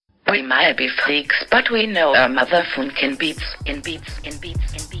We might be freaks, but we know our mother funkin' beats, in beats, in beats,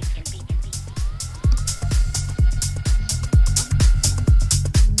 in beats, in beats, in beats.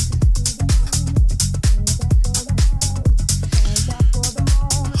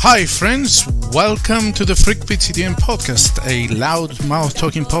 Hi friends, welcome to the Freak Beats EDM podcast, a loud mouth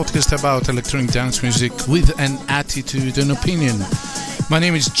talking podcast about electronic dance music with an attitude and opinion. My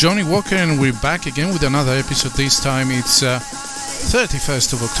name is Johnny Walker and we're back again with another episode. This time it's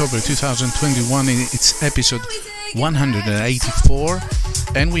 31st of October 2021, it's episode 184,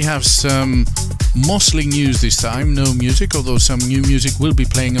 and we have some mostly news this time, no music, although some new music will be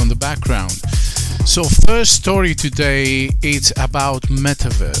playing on the background. So first story today, it's about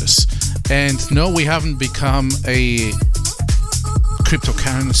Metaverse, and no, we haven't become a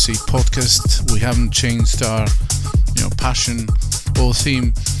cryptocurrency podcast, we haven't changed our passion or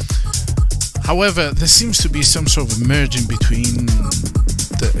theme. However, there seems to be some sort of merging between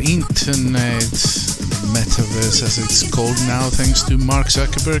the internet, Metaverse as it's called now, thanks to Mark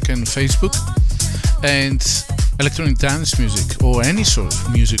Zuckerberg and Facebook, and electronic dance music, or any sort of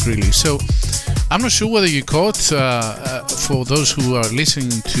music really. So I'm not sure whether you caught, for those who are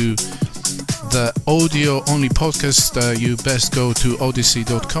listening to the audio only podcast, you best go to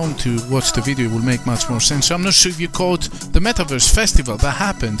odyssey.com to watch the video. It will make much more sense. So I'm not sure if you caught the Metaverse Festival that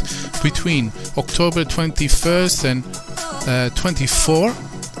happened between October 21st and 24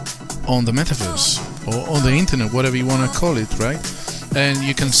 on the Metaverse, or on the internet, whatever you want to call it, right? And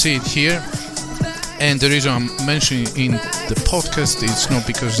you can see it here. And the reason I'm mentioning in the podcast is not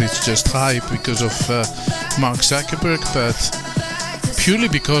because it's just hype because of Mark Zuckerberg, but purely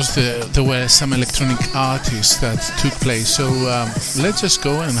because there were some electronic artists that took place. So let's just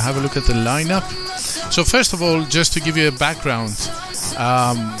go and have a look at the lineup. So first of all, just to give you a background,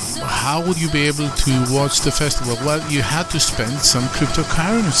 how would you be able to watch the festival? Well, you had to spend some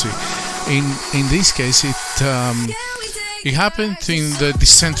cryptocurrency. In this case, it happened in the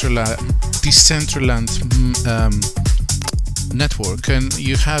Decentraland network, and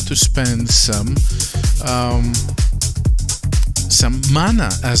you had to spend some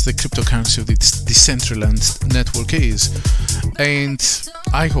mana, as the cryptocurrency of the Decentraland network is. And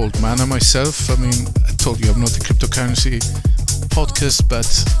I hold mana myself. I mean, I told you I'm not a cryptocurrency podcast, but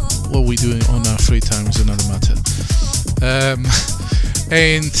what we do on our free time is another matter.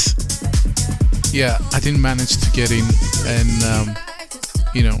 And yeah, I didn't manage to get in and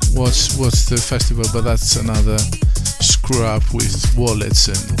what's the festival, but that's another screw up with wallets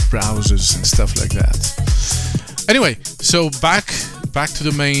and browsers and stuff like that. Anyway, so back to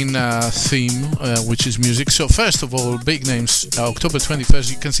the main theme, which is music. So first of all, big names. October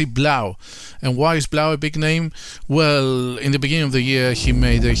 21st, you can see 3LAU. And why is 3LAU a big name? Well, in the beginning of the year, he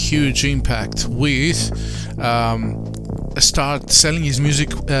made a huge impact with start selling his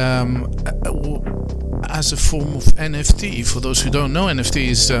music as a form of NFT. For those who don't know, NFT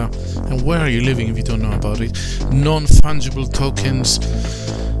is, and where are you living if you don't know about it, non-fungible tokens,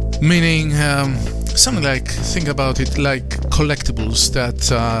 meaning something like, think about it like collectibles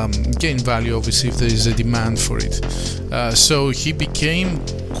that gain value obviously if there is a demand for it. So he became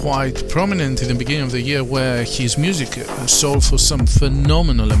quite prominent in the beginning of the year, where his music sold for some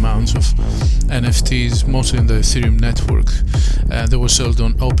phenomenal amounts of NFTs, mostly in the Ethereum network. They were sold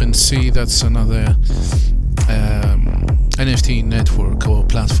on OpenSea, that's another NFT network or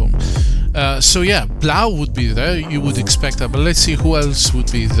platform. So yeah, 3LAU would be there, you would expect that, but let's see who else would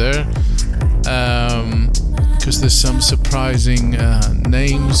be there, because there's some surprising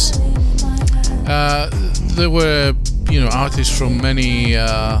names. There were artists from many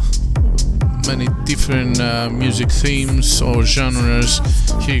different music themes or genres.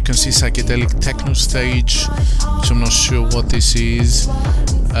 Here you can see psychedelic techno stage, which I'm not sure what this is.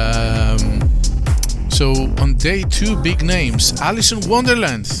 So on day 2, big names. Alice in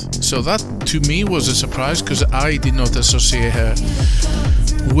Wonderland. So that to me was a surprise, because I did not associate her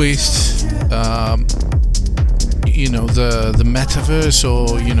with the metaverse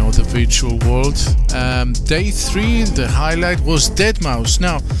or the virtual world. Day 3, the highlight was Deadmau5.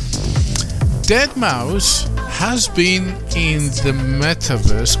 Now, Deadmau5 has been in the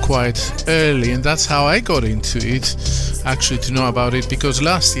metaverse quite early, and that's how I got into it, actually, to know about it, because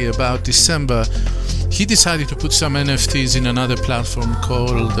last year, about December, he decided to put some NFTs in another platform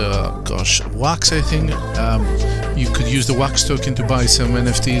called Wax, I think. You could use the Wax token to buy some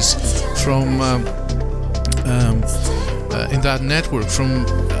NFTs from in that network from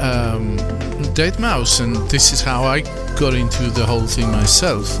Deadmau5, and this is how I got into the whole thing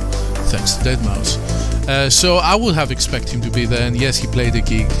myself, thanks to Deadmau5. So I would have expected him to be there, and yes, he played a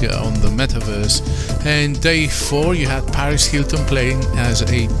gig on the Metaverse. And day 4, you had Paris Hilton playing as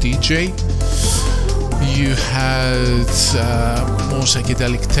a DJ. You had more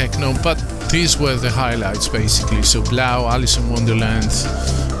psychedelic techno, but these were the highlights basically. So Blau, Alice in Wonderland,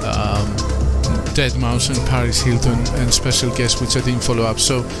 Deadmau5 and Paris Hilton, and special guests which I didn't follow up.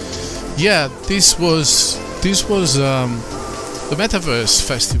 So yeah, this was the Metaverse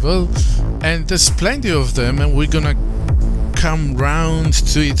Festival, and there's plenty of them, and we're gonna come round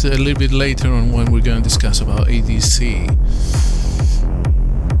to it a little bit later on when we're gonna discuss about ADC.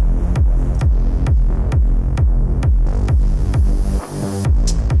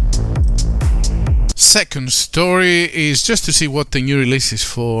 Second story is just to see what the new releases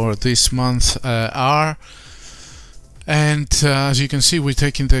for this month are. And as you can see, we're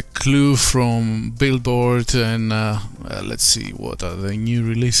taking the clue from Billboard, and let's see what are the new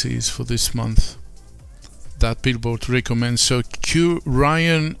releases for this month that Billboard recommends. So Q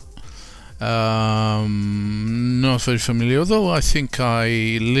Ryan, not very familiar, although I think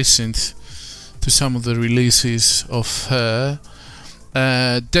I listened to some of the releases of her.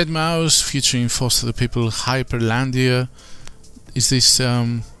 Deadmau5 featuring Foster the People, Hyperlandia. Is this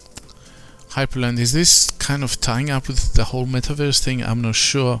Hyperland, is this kind of tying up with the whole Metaverse thing? I'm not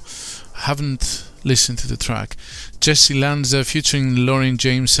sure. Haven't listened to the track. Jesse Lanza featuring Lauren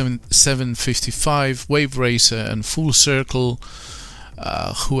James, 755, Wave Racer and Full Circle.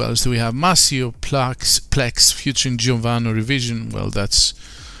 Who else do we have? Masio Plex featuring Giovanni Revision. Well, that's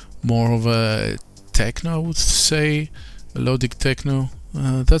more of a techno, I would say. Melodic techno.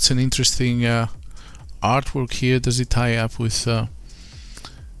 That's an interesting artwork here. Does it tie up with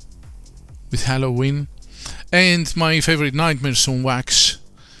Halloween? And my favorite, Nightmares on Wax.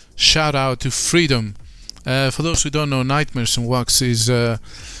 Shout out to Freedom. For those who don't know, Nightmares on Wax is an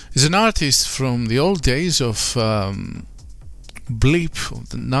artist from the old days of Bleep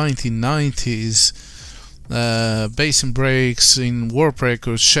of the 1990s. Bass and Breaks in Warp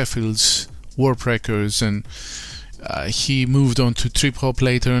Records, Sheffield's Warp Records, and he moved on to trip hop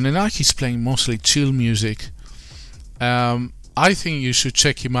later, and now he's playing mostly chill music. I think you should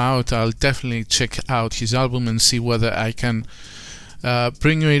check him out. I'll definitely check out his album and see whether I can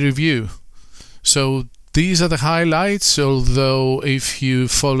bring you a review. So these are the highlights, although if you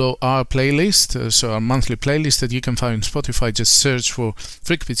follow our playlist, so our monthly playlist that you can find on Spotify, just search for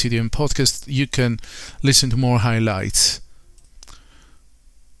Freakbeat CDM Podcast, you can listen to more highlights.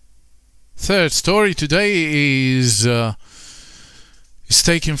 Third story today is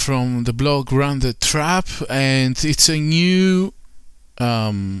taken from the blog Run the Trap, and it's a new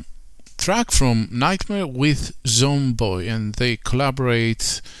track from Nightmare with Zomboy, and they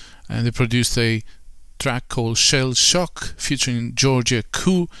collaborate and they produced a track called Shell Shock featuring Georgia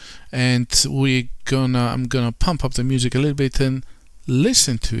Koo, and I'm gonna pump up the music a little bit and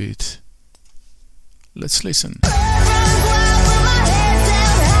listen to it. Let's listen.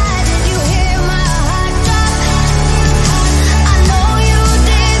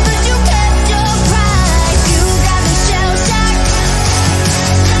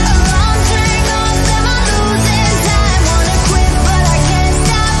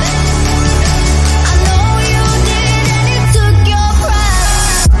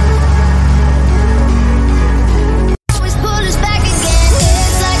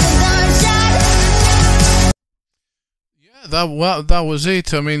 That was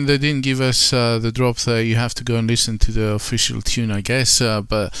it. I mean, they didn't give us the drop there. You have to go and listen to the official tune, I guess.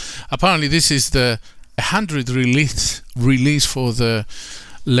 But apparently, this is the 100th release for the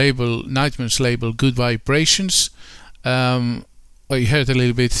label, Nightmare's label, Good Vibrations. Well, you heard a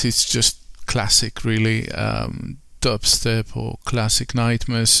little bit. It's just classic, really, dubstep or classic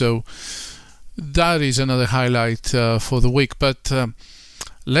Nightmare. So that is another highlight for the week. But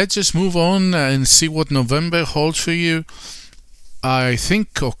let's just move on and see what November holds for you. I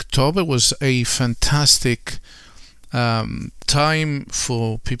think October was a fantastic time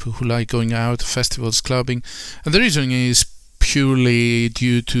for people who like going out, festivals, clubbing, and the reason is purely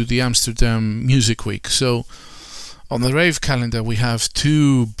due to the Amsterdam Music Week. So on the rave calendar we have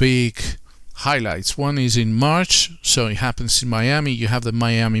two big highlights. One is in March, so it happens in Miami. You have the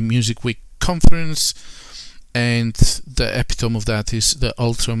Miami Music Week Conference, and the epitome of that is the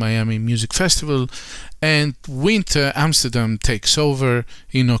Ultra Miami Music Festival. And winter, Amsterdam takes over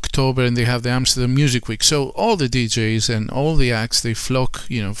in October, and they have the Amsterdam Music Week. So all the DJs and all the acts, they flock,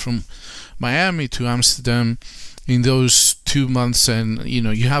 from Miami to Amsterdam in those 2 months, and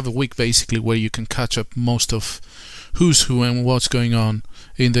you have a week basically where you can catch up most of who's who and what's going on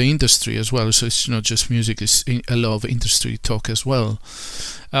in the industry as well. So it's not just music, it's a lot of industry talk as well.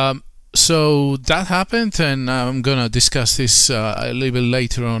 So that happened, and I'm gonna discuss this a little bit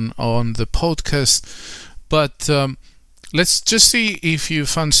later on the podcast. But let's just see if you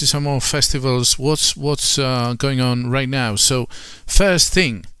fancy some more festivals. What's going on right now? So first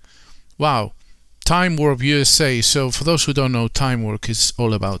thing, wow, Time Warp USA. So for those who don't know, Time Warp is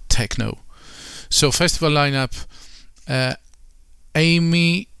all about techno. So festival lineup: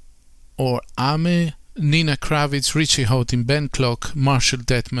 Amy, Nina Kravitz, Richie Houghton, Ben Klock, Marshall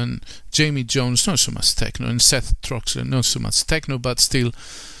Detman, Jamie Jones, not so much techno, and Seth Troxler, not so much techno, but still,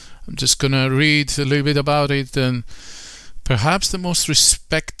 I'm just gonna read a little bit about it. And perhaps the most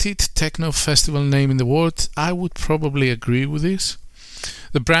respected techno festival name in the world. I would probably agree with this.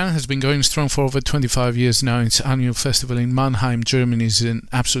 The brand has been going strong for over 25 years now. Its annual festival in Mannheim, Germany is an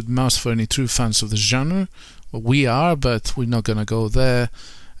absolute must for any true fans of the genre. Well, we are, but we're not gonna go there.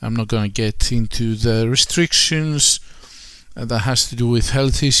 I'm not going to get into the restrictions that has to do with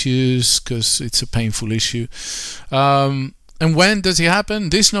health issues, because it's a painful issue. And when does it happen?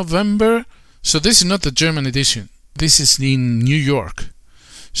 This November. So this is not the German edition. This is in New York.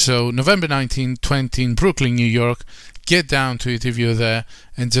 So November 19, 20 in Brooklyn, New York. Get down to it if you're there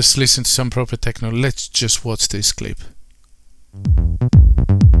and just listen to some proper techno. Let's just watch this clip.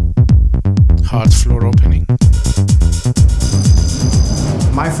 Hard floor opening.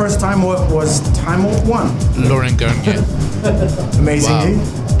 My first Time Warp was Time Warp 1. Lauren Garnier. Amazingly.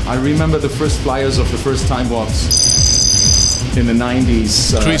 Wow. I remember the first flyers of the first Time Warps in the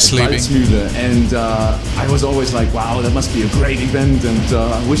 90s. Chris Salzmühle. And I was always like, wow, that must be a great event, and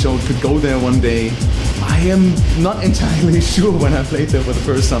I wish I could go there one day. I am not entirely sure when I played there for the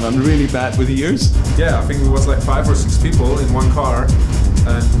first time. I'm really bad with years. Yeah, I think it was like 5 or 6 people in one car,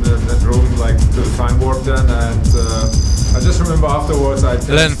 and drove like to the Time Warp then, and I just remember afterwards I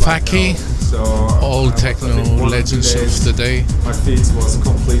Len Faki, so all techno legends of the day. My feet was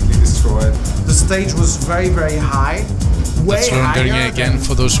completely destroyed. The stage was very, very high. Way That's Lauren Garnier again,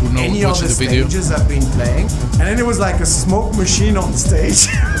 for those who know any watching other the video. stages I've been playing, and then it was like a smoke machine on stage.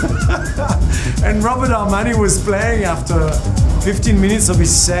 And Robert Armani was playing after 15 minutes of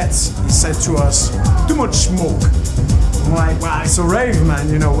his set. He said to us, "Too much smoke." I'm like, well, it's a rave, man,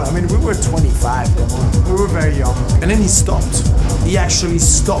 you know. I mean, we were 25, come on. We were very young. And then he stopped. He actually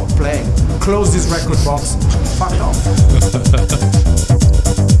stopped playing, closed his record box, fucked off.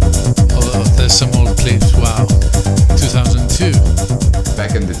 Oh, there's some old clips, wow. 2002.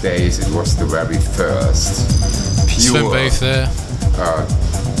 Back in the days, it was the very first Sven pure Baith there,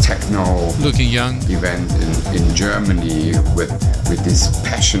 techno looking young. event in Germany with this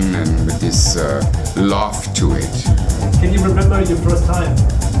passion and with this love to it. Can you remember your first time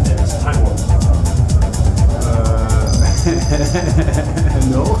at Time Warp?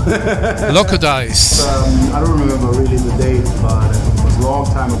 No. Loco Dice. I don't remember really the date, but it was a long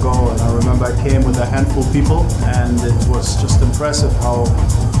time ago, and I remember I came with a handful of people, and it was just impressive how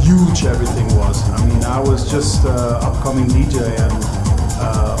huge everything was. I mean, I was just upcoming DJ, and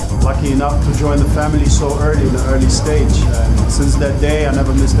lucky enough to join the family so early in the early stage, and since that day I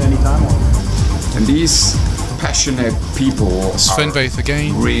never missed any Time Warp. And these passionate people Sven are Baith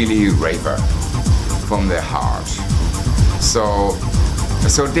again. really raver from their heart. So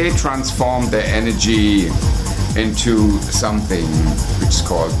they transform their energy into something which is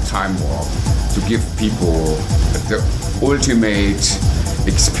called Time Warp, to give people the ultimate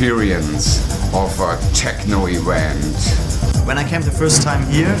experience of a techno event. When I came the first time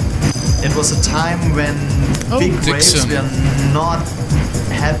here, it was a time when big raves were not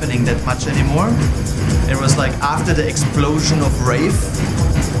happening that much anymore. It was like after the explosion of rave,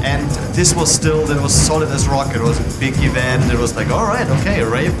 and this was still, that was solid as rock. It was a big event. It was like, all right, okay,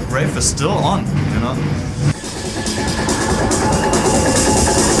 rave is still on, you know.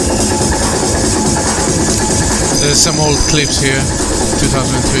 There's some old clips here.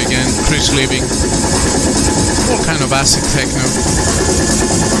 2002 again. Chris Liebing. All kind of acid techno.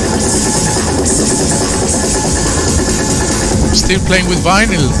 Still playing with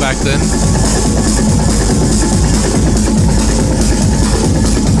vinyl back then.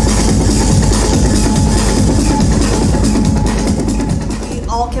 We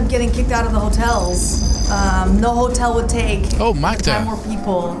all kept getting kicked out of the hotels. No hotel would take Magda. more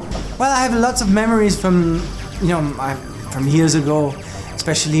people. Well, I have lots of memories from, from years ago,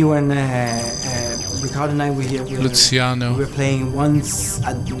 especially when Ricardo and I were here. Luciano. We were playing once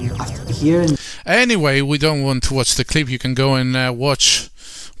after here. Anyway, we don't want to watch the clip. You can go and watch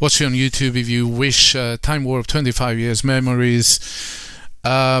it on YouTube if you wish. Time Warp 25 years memories.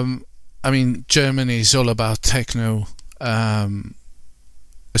 I mean, Germany is all about techno,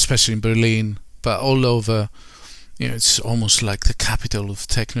 especially in Berlin, but all over it's almost like the capital of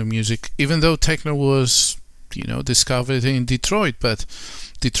techno music, even though techno was, discovered in Detroit, but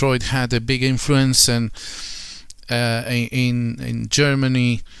Detroit had a big influence and in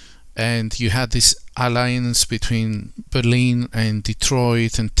Germany, and you had this alliance between Berlin and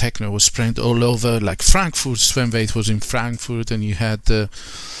Detroit, and techno was spread all over, like Frankfurt. Sven Väth was in Frankfurt, and you had the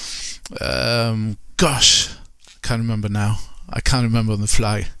I can't remember now. I can't remember on the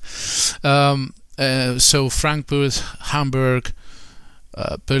fly. So Frankfurt, Hamburg,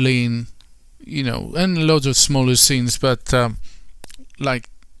 Berlin, and loads of smaller scenes, but like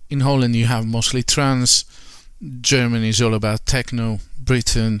in Holland you have mostly trance, Germany is all about techno,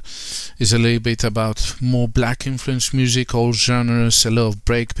 Britain is a little bit about more black influence music, all genres, a lot of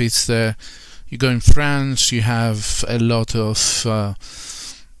breakbeats there. You go in France, you have a lot of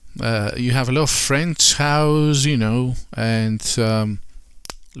French house, and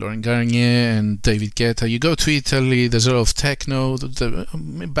Laurent Garnier and David Guetta. You go to Italy, there's a lot of techno.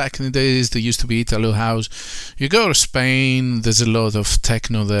 Back in the days, there used to be Italo house. You go to Spain, there's a lot of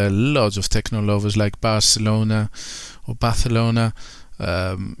techno there. Lots of techno lovers like Barcelona.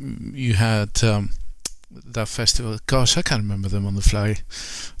 You had that festival. Gosh, I can't remember them on the fly.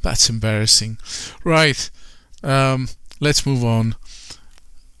 That's embarrassing. Right, let's move on.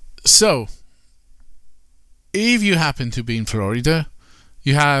 So, if you happen to be in Florida,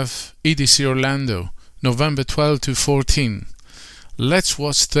 you have EDC Orlando, November 12 to 14. Let's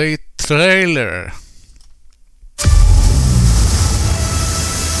watch the trailer.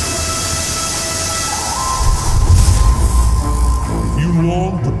 If you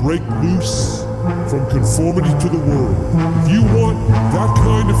long to break loose from conformity to the world, if you want that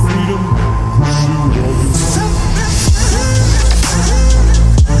kind of freedom, pursue it all you can.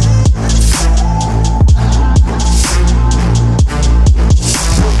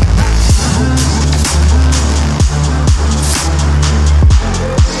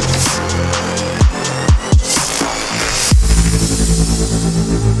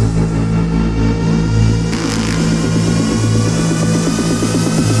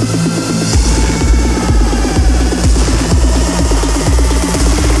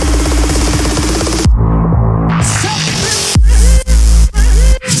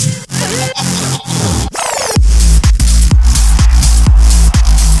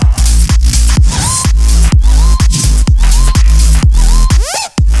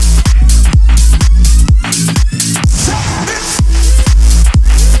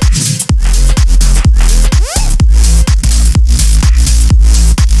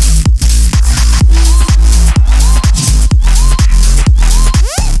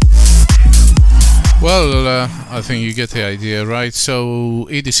 Well, I think you get the idea, right? So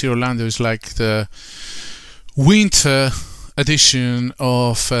EDC Orlando is like the winter edition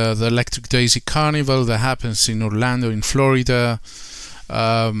of the Electric Daisy Carnival that happens in Orlando, in Florida.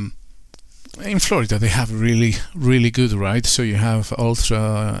 In Florida, they have really, really good, right? So you have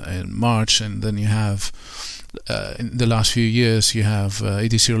Ultra in March, and then you have in the last few years you have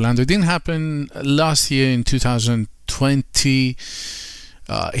EDC Orlando. It didn't happen last year in 2020.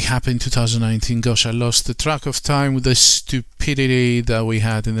 It happened in 2019. Gosh, I lost the track of time with the stupidity that we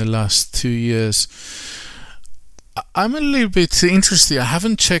had in the last 2 years. I'm a little bit interested. I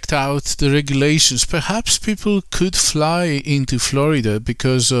haven't checked out the regulations. Perhaps people could fly into Florida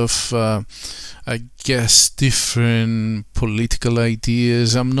because of, I guess, different political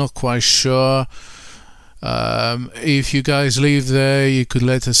ideas. I'm not quite sure. If you guys live there, you could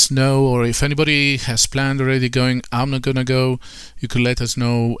let us know, or if anybody has planned already going, I'm not gonna go, you could let us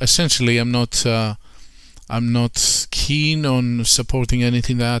know. Essentially, I'm not keen on supporting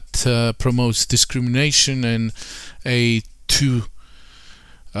anything that promotes discrimination and a two-tier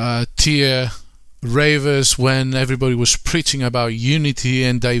ravers when everybody was preaching about unity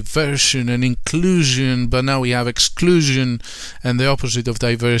and diversion and inclusion, but now we have exclusion and the opposite of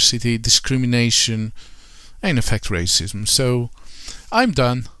diversity, discrimination, and in effect racism. So I'm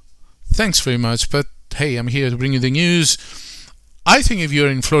done. Thanks very much, but hey, I'm here to bring you the news. I think if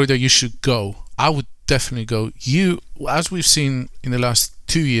you're in Florida, you should go. I would definitely go. As we've seen in the last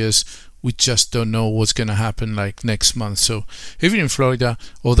 2 years, we just don't know what's going to happen like next month. So if you're in Florida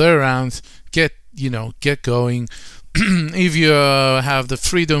or they're around, get going. If you have the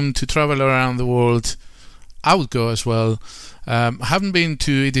freedom to travel around the world, I would go as well. I haven't been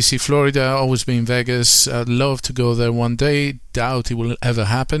to EDC Florida, always been in Vegas. I'd love to go there one day. Doubt it will ever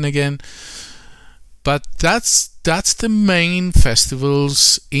happen again. But that's the main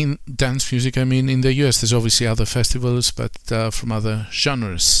festivals in dance music. I mean, in the US, there's obviously other festivals, but from other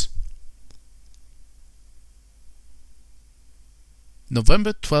genres.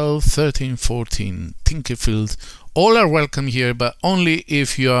 November 12, 13, 14, Tinkerfield. All are welcome here, but only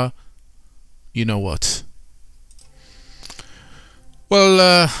if you are, you know what.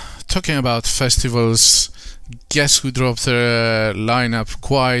 Well, talking about festivals, guess who dropped their lineup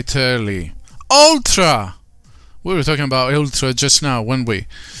quite early? Ultra! We were talking about Ultra just now, weren't we?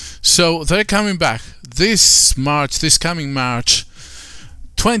 So they're coming back this coming March,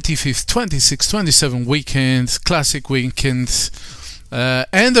 25th, 26th, 27th weekend, classic weekend,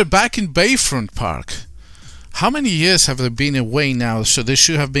 and they're back in Bayfront Park. How many years have they been away now? So they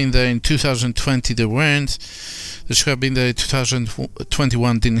should have been there in 2020, they weren't. They should have been there in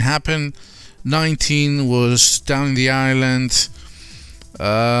 2021, didn't happen. 19 was down in the island.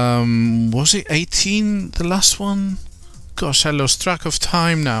 Was it 18, the last one? Gosh, I lost track of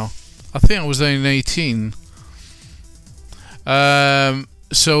time now. I think I was there in 18.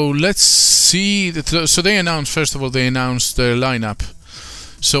 So let's see. So they announced, first of all, their lineup.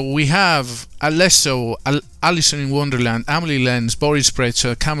 So we have Alesso, Alison in Wonderland, Amelie Lenz, Boris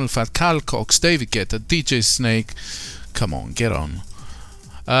Brejcha, Camel Fat, Carl Cox, David Guetta, DJ Snake. Come on, get on.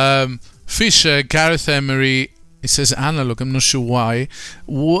 Fisher, Gareth Emery. It says Analog, I'm not sure why.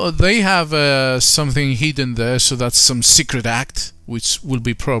 They have something hidden there, so that's some secret act, which will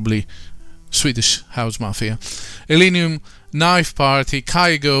be probably Swedish House Mafia. Elenium, Knife Party,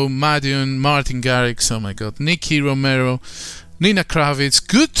 Kygo, Madion, Martin Garrix, oh my god, Nicky Romero, Nina Kravitz.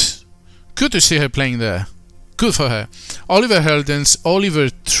 Good to see her playing there. Good for her. Oliver Heldens, Oliver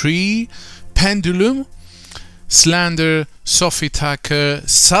Tree, Pendulum, Slander, Sophie Tucker,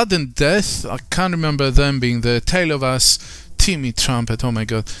 Sudden Death, I can't remember them being there, Tale of Us, Timmy Trumpet, oh my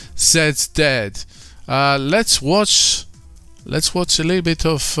god, Zed's Dead. Let's watch a little bit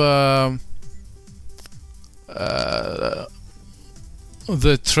of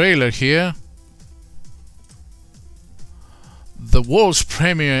the trailer here. The world's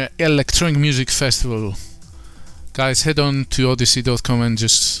premier electronic music festival. Guys, head on to odyssey.com and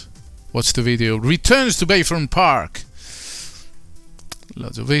just watch the video. Returns to Bayfront Park.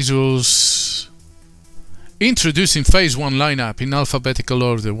 Lots of visuals. Introducing Phase 1 lineup in alphabetical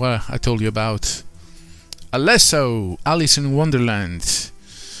order, where I told you about. Alesso, Alice in Wonderland.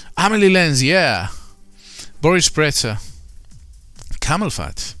 Amelie Lenz, yeah. Boris Brejcha. Camel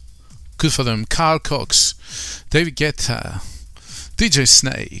Fat. Good for them. Carl Cox. David Guetta. DJ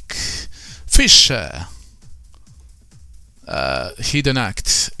Snake. Fisher. Hidden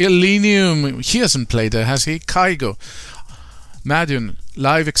Act. Illenium, he hasn't played there, has he? Kygo. Madion,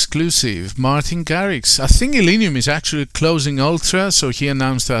 live exclusive. Martin Garrix. I think Illenium is actually closing Ultra, so he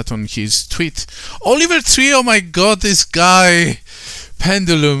announced that on his tweet. Oliver Tree, oh my god, this guy.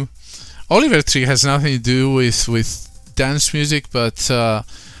 Pendulum. Oliver Tree has nothing to do with dance music, but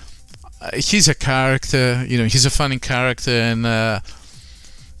he's a character, you know, he's a funny character, and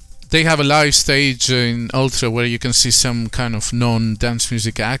they have a live stage in Ultra where you can see some kind of non-dance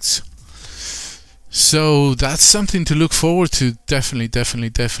music acts. So that's something to look forward to.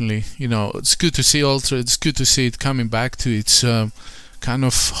 Definitely. You know, it's good to see Ultra. It's good to see it coming back to its kind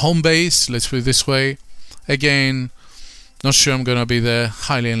of home base. Let's put it this way. Again, not sure I'm gonna be there.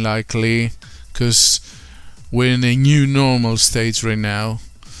 Highly unlikely, because we're in a new normal stage right now.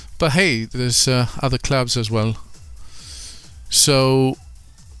 But hey, there's other clubs as well. So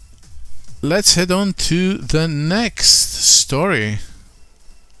let's head on to the next story.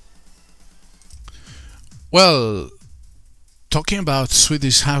 Well, talking about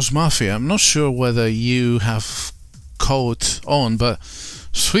Swedish House Mafia, I'm not sure whether you have caught on, but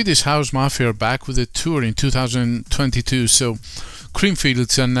Swedish House Mafia are back with a tour in 2022. So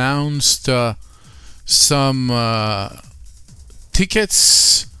Creamfields announced some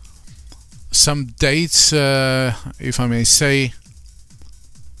tickets, some dates, if I may say.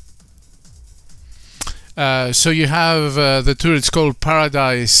 So you have the tour, it's called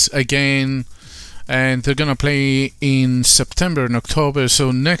Paradise Again, and they're gonna play in September and October,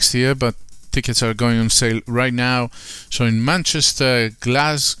 so next year, but tickets are going on sale right now. So in Manchester,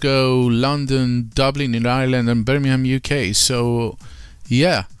 Glasgow, London, Dublin in Ireland, and Birmingham, UK. So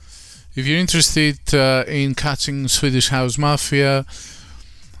yeah, if you're interested in catching Swedish House Mafia,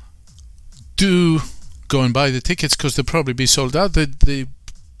 do go and buy the tickets, because they'll probably be sold out. They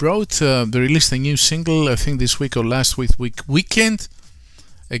released a new single, I think this week or last weekend.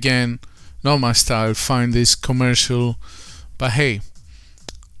 Again, not my style, find this commercial, but hey,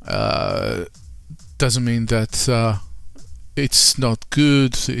 doesn't mean that it's not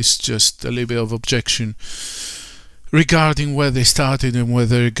good. It's just a little bit of objection regarding where they started and where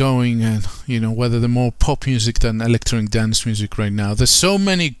they're going, and you know, whether they're more pop music than electronic dance music right now. There's so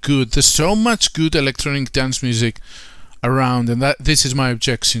much good electronic dance music around, and this is my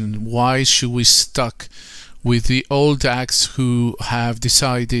objection. Why should we stuck with the old acts who have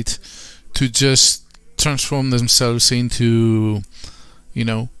decided to just transform themselves into,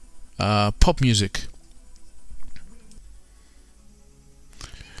 pop music?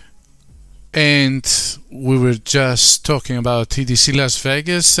 And we were just talking about TDC Las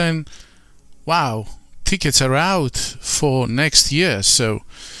Vegas, and wow, tickets are out for next year. So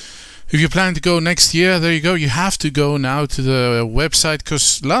if you plan to go next year, there you go. You have to go now to the website,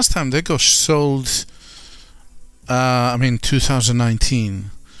 because last time they got sold,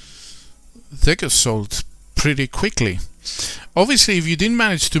 2019, they got sold pretty quickly. Obviously, if you didn't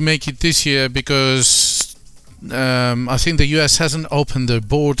manage to make it this year, because I think the US hasn't opened their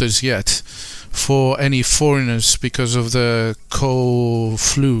borders yet for any foreigners because of the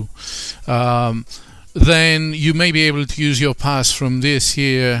flu, then you may be able to use your pass from this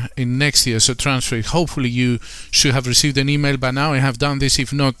year in next year, so transfer it. Hopefully you should have received an email by now and have done this.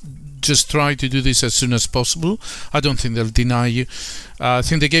 If not, just try to do this as soon as possible. I don't think they'll deny you. I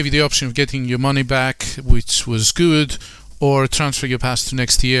think they gave you the option of getting your money back, which was good, or transfer your pass to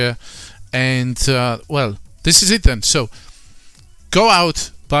next year. And this is it then. So go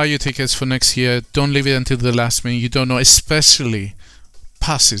out, buy your tickets for next year. Don't leave it until the last minute. You don't know, especially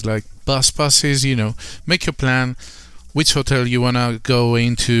passes like bus passes. Make your plan, which hotel you want to go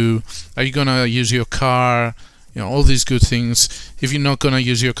into. Are you going to use your car? All these good things. If you're not going to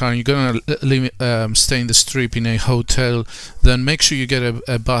use your car and you're going to stay in the strip in a hotel, then make sure you get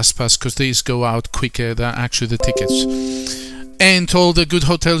a bus pass, because these go out quicker than actually the tickets. And all the good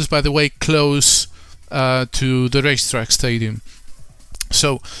hotels, by the way, close to the racetrack stadium.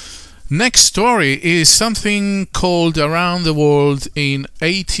 So next story is something called Around the World in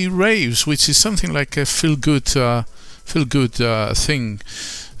 80 Raves, which is something like a feel-good thing.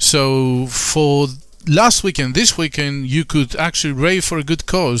 So for last weekend, this weekend, you could actually rave for a good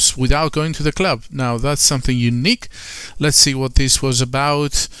cause without going to the club. Now, that's something unique. Let's see what this was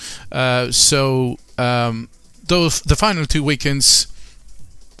about. The final 2 weekends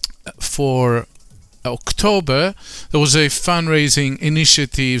for October, there was a fundraising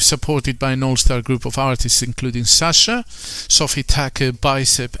initiative supported by an all-star group of artists, including Sasha, Sophie Tucker,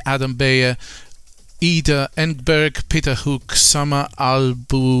 Bicep, Adam Beyer, Ida Engberg, Peter Hook, Sama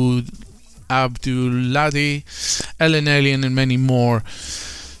Abduladi, Ellen Alien, and many more.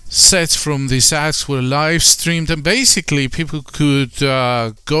 Sets from these acts were live streamed, and basically people could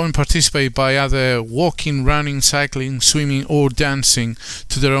go and participate by either walking, running, cycling, swimming, or dancing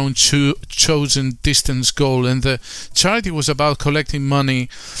to their own chosen distance goal. And the charity was about collecting money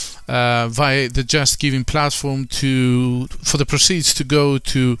via the Just Giving platform for the proceeds to go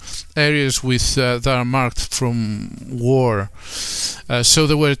to areas that are marked from war. So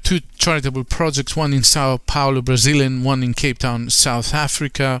there were 2 charitable projects, one in Sao Paulo, Brazil, and one in Cape Town, South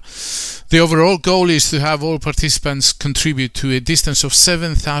Africa. The overall goal is to have all participants contribute to a distance of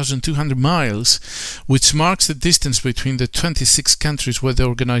 7,200 miles, which marks the distance between the 26 countries where the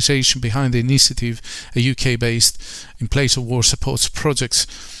organization behind the initiative, a UK-based in place of war, supports projects.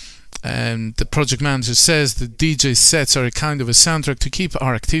 And the project manager says the DJ sets are a kind of a soundtrack to keep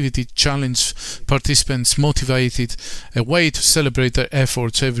our activity, challenge participants motivated, a way to celebrate their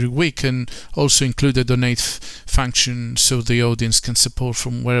efforts every week, and also include a donate function so the audience can support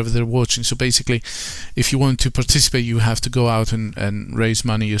from wherever they're watching. So basically, if you want to participate, you have to go out and raise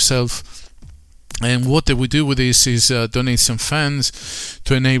money yourself. And what they would do with this is donate some funds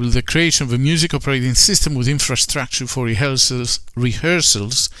to enable the creation of a music operating system with infrastructure for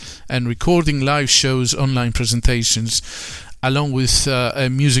rehearsals and recording live shows, online presentations, along with a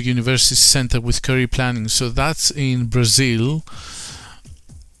music university center with career planning. So that's in Brazil.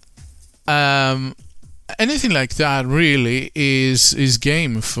 Anything like that really is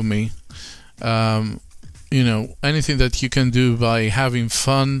game for me. Anything that you can do by having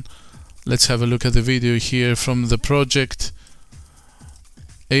fun. Let's have a look at the video here from the project.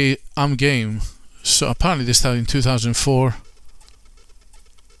 I'm game. So apparently they started in 2004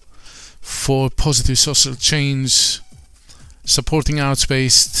 for positive social change, supporting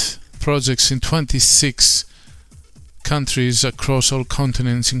arts-based projects in 26 countries across all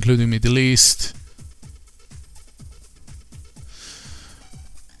continents, including Middle East.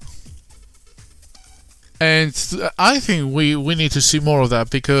 And I think we need to see more of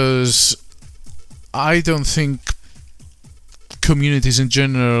that, because I don't think communities in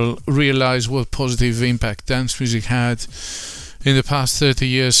general realize what positive impact dance music had in the past 30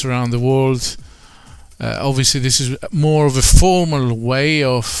 years around the world. Obviously, this is more of a formal way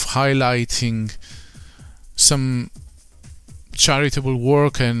of highlighting some charitable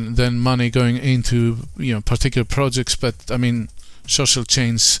work and then money going into particular projects. But I mean, social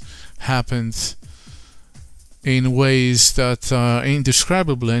change happened in ways that are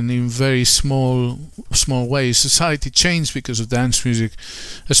indescribable and in very small ways. Society changed because of dance music,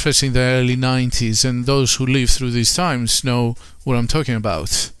 especially in the early 90s, and those who lived through these times know what I'm talking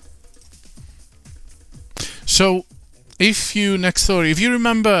about. So if you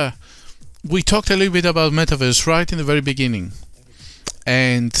remember, we talked a little bit about Metaverse right in the very beginning,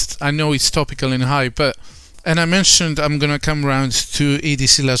 and I know it's topical and high, and I mentioned I'm gonna come around to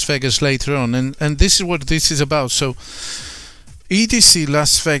EDC Las Vegas later on, and this is what this is about. So EDC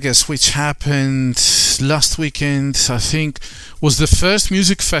Las Vegas, which happened last weekend, I think, was the first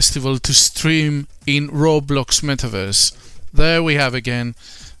music festival to stream in Roblox Metaverse. There we have again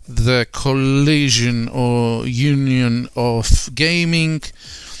the collision or union of gaming,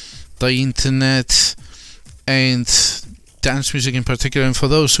 the internet, and dance music in particular. And for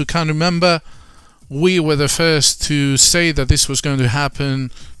those who can't remember, we were the first to say that this was going to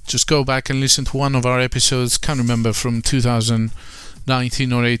happen. Just go back and listen to one of our episodes, can't remember, from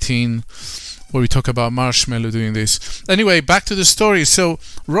 2019 or 18, where we talk about Marshmello doing this. Anyway, back to the story. So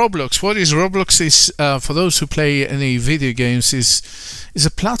Roblox, what is Roblox? Is for those who play any video games, is a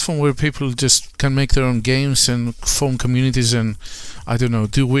platform where people just can make their own games and form communities and, I don't know,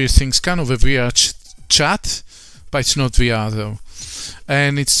 do weird things, kind of a VR chat, but it's not VR though.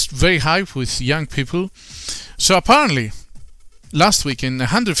 And it's very hype with young people. So apparently last weekend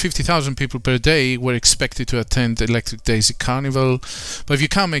 150,000 people per day were expected to attend Electric Daisy Carnival. But if you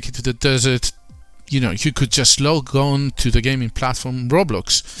can't make it to the desert, you could just log on to the gaming platform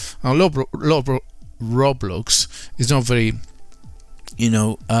Roblox. Now Roblox is not very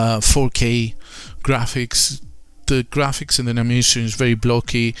 4K graphics. The graphics and the animation is very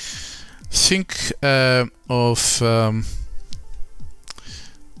blocky. Think of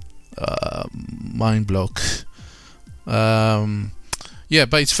Mindblock. Yeah,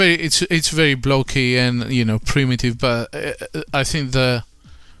 but it's very blocky and primitive. But I think the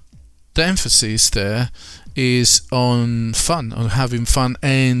emphasis there is on fun, on having fun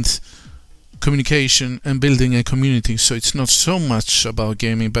and communication and building a community. So it's not so much about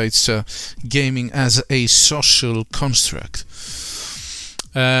gaming, but it's gaming as a social construct.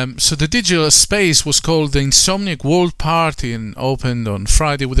 So the digital space was called the Insomniac World Party and opened on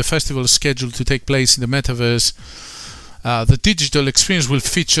Friday, with the festival scheduled to take place in the metaverse. The digital experience will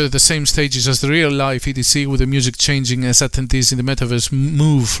feature the same stages as the real life EDC, with the music changing as attendees in the metaverse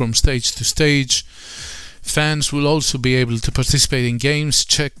move from stage to stage. Fans will also be able to participate in games,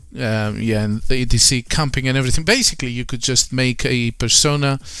 check and the EDC camping and everything. Basically, you could just make a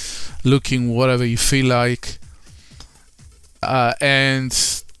persona looking whatever you feel like, and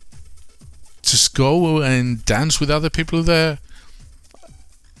just go and dance with other people there.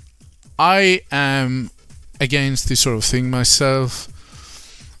 I am against this sort of thing myself.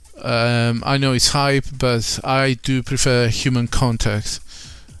 I know it's hype, but I do prefer human contact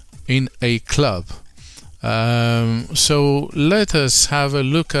in a club. So let us have a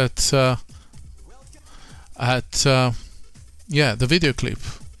look at the video clip.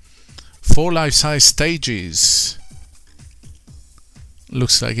 4 life-size stages.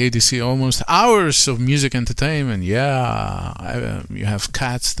 Looks like EDC, almost hours of music entertainment. Yeah, you have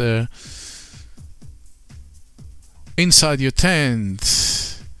cats there inside your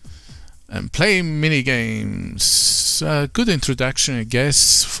tent and play mini games. Good introduction, I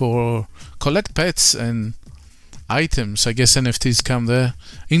guess, for collect pets and items. I guess NFTs come there.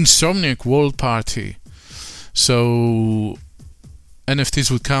 Insomniac World Party. So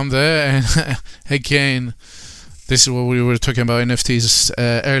NFTs would come there, and again, this is what we were talking about NFTs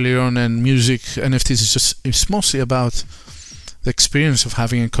earlier on, and music. NFTs it's mostly about the experience of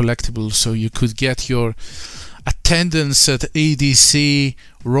having a collectible. So you could get your attendance at EDC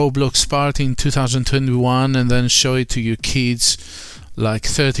Roblox party in 2021 and then show it to your kids like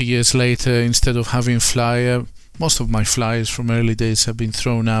 30 years later instead of having flyer. Most of my flyers from early days have been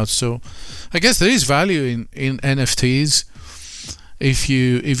thrown out. So I guess there is value in NFTs if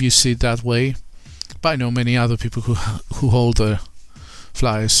you see it that way. But I know many other people who hold the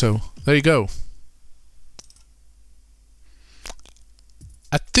flyers. So there you go.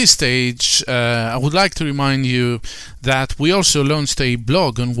 At this stage, I would like to remind you that we also launched a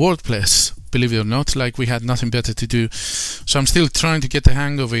blog on WordPress, believe it or not, like we had nothing better to do. So I'm still trying to get the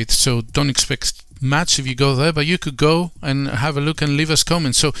hang of it, so don't expect much if you go there, but you could go and have a look and leave us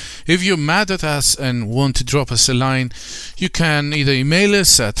comments. So if you're mad at us and want to drop us a line, you can either email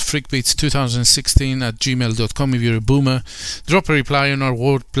us at freakbeats2016@gmail.com if you're a boomer, drop a reply on our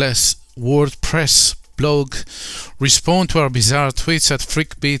WordPress blog, respond to our bizarre tweets at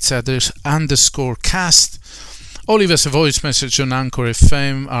freakbeats_cast, or leave us a voice message on Anchor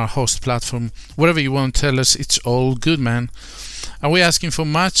FM, our host platform. Whatever you want to tell us, it's all good, man. Are we asking for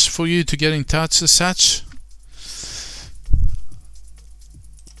much for you to get in touch as such?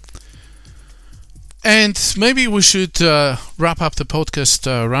 And maybe we should wrap up the podcast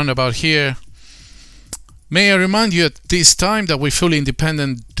roundabout here. May I remind you at this time that we're fully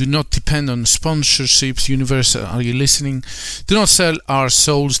independent, do not depend on sponsorships. Universal, are you listening? Do not sell our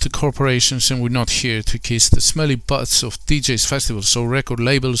souls to corporations, and we're not here to kiss the smelly butts of DJs, festivals, or record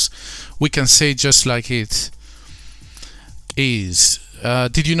labels. We can say just like it is.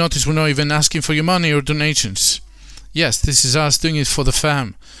 Did you notice we're not even asking for your money or donations? Yes, this is us doing it for the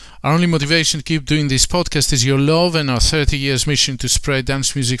fam. Our only motivation to keep doing this podcast is your love and our 30 years mission to spread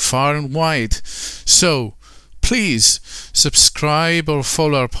dance music far and wide. So, please subscribe or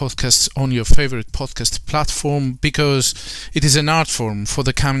follow our podcasts on your favorite podcast platform, because it is an art form for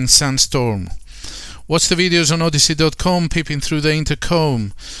the coming sandstorm. Watch the videos on odyssey.com, peeping through the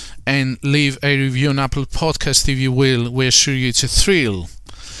intercom, and leave a review on Apple Podcast if you will. We assure you it's a thrill.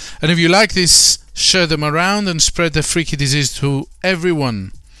 And if you like this, share them around and spread the freaky disease to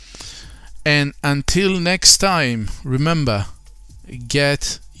everyone. And until next time, remember,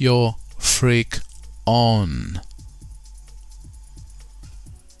 get your freak on.